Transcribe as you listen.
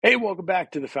Hey, welcome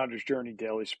back to the Founder's Journey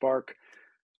Daily Spark.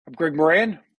 I'm Greg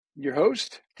Moran, your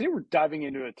host. Today we're diving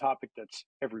into a topic that's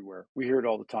everywhere. We hear it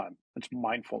all the time. It's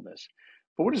mindfulness.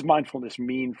 But what does mindfulness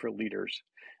mean for leaders?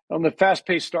 In the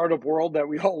fast-paced startup world that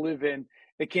we all live in,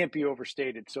 it can't be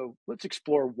overstated. So let's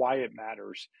explore why it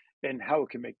matters and how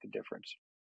it can make the difference.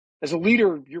 As a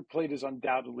leader, your plate is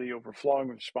undoubtedly overflowing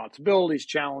with responsibilities,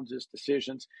 challenges,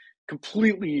 decisions.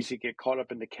 Completely easy to get caught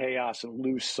up in the chaos and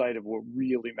lose sight of what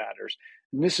really matters.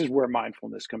 And this is where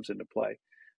mindfulness comes into play.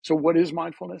 So, what is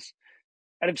mindfulness?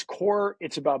 At its core,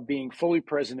 it's about being fully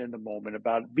present in the moment,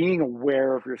 about being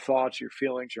aware of your thoughts, your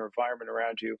feelings, your environment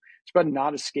around you. It's about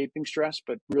not escaping stress,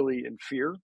 but really in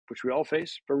fear, which we all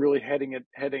face, but really heading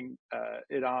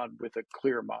it on with a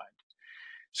clear mind.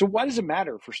 So why does it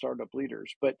matter for startup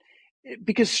leaders?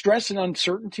 Because stress and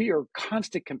uncertainty are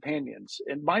constant companions,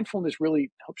 and mindfulness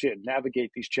really helps you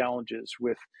navigate these challenges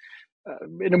with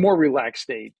in a more relaxed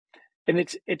state. And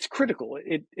it's critical.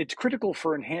 It's critical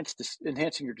for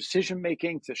enhancing your decision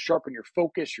making, to sharpen your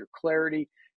focus, your clarity,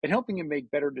 and helping you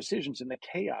make better decisions in the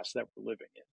chaos that we're living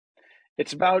in.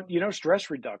 It's about stress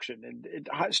reduction, and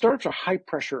startups are high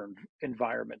pressure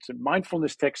environments, and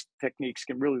mindfulness techniques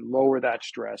can really lower that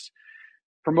stress,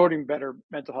 promoting better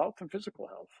mental health and physical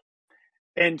health.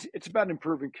 And it's about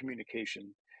improving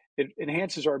communication. It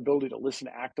enhances our ability to listen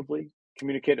actively,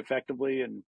 communicate effectively,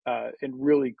 and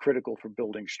really critical for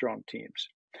building strong teams.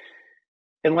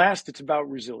 And last, it's about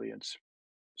resilience.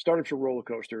 Startups are roller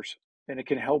coasters, and it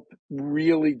can help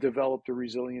really develop the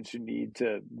resilience you need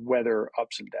to weather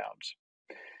ups and downs.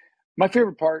 My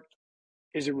favorite part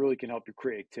is it really can help your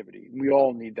creativity. We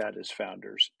all need that as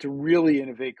founders to really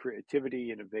innovate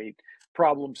creativity, innovate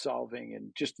problem solving,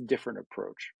 and just a different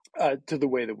approach to the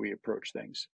way that we approach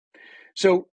things.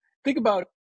 So think about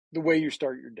the way you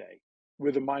start your day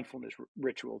with a mindfulness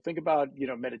ritual. Think about,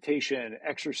 meditation,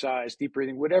 exercise, deep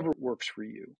breathing, whatever works for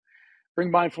you.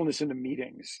 Bring mindfulness into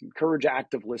meetings, encourage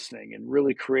active listening, and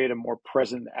really create a more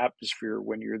present atmosphere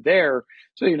when you're there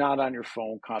so you're not on your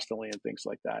phone constantly and things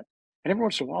like that. And every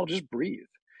once in a while, just breathe.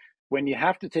 When you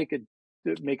have to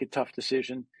make a tough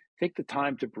decision, take the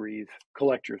time to breathe,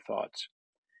 collect your thoughts,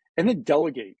 and then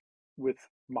delegate with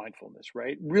mindfulness,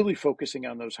 right? Really focusing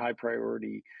on those high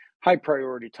priority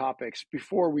topics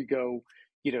before we go,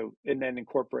 and then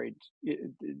incorporate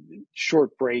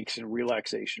short breaks and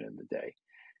relaxation in the day.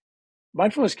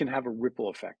 Mindfulness can have a ripple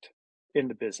effect in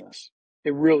the business.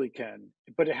 It really can,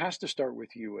 but it has to start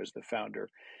with you as the founder.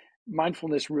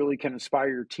 Mindfulness really can inspire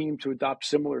your team to adopt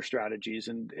similar strategies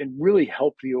and really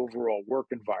help the overall work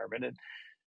environment and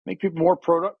make people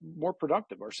more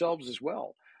productive, ourselves as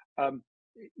well. Um,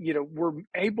 we're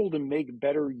able to make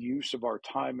better use of our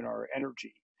time and our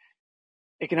energy.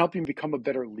 It can help you become a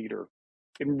better leader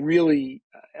and really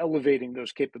elevating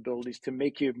those capabilities to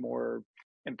make you more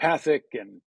empathic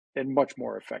and much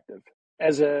more effective.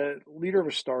 As a leader of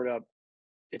a startup,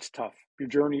 it's tough. Your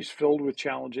journey is filled with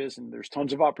challenges and there's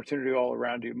tons of opportunity all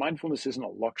around you. Mindfulness isn't a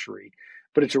luxury,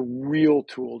 but it's a real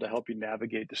tool to help you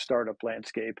navigate the startup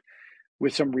landscape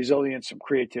with some resilience, some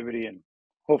creativity, and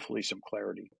hopefully some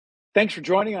clarity. Thanks for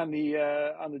joining on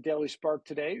the Daily Spark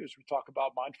today as we talk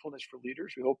about mindfulness for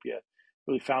leaders. We hope you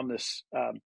really found this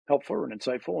helpful and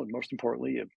insightful, and most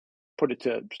importantly, you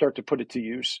start to put it to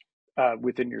use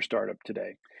within your startup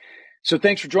today. So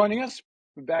thanks for joining us.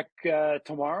 We'll be back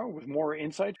tomorrow with more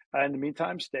insight. In the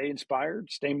meantime, stay inspired,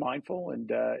 stay mindful,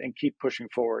 and keep pushing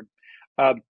forward.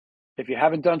 If you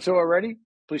haven't done so already,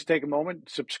 please take a moment,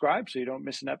 subscribe so you don't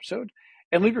miss an episode,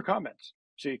 and leave your comments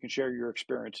so you can share your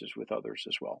experiences with others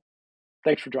as well.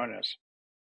 Thanks for joining us.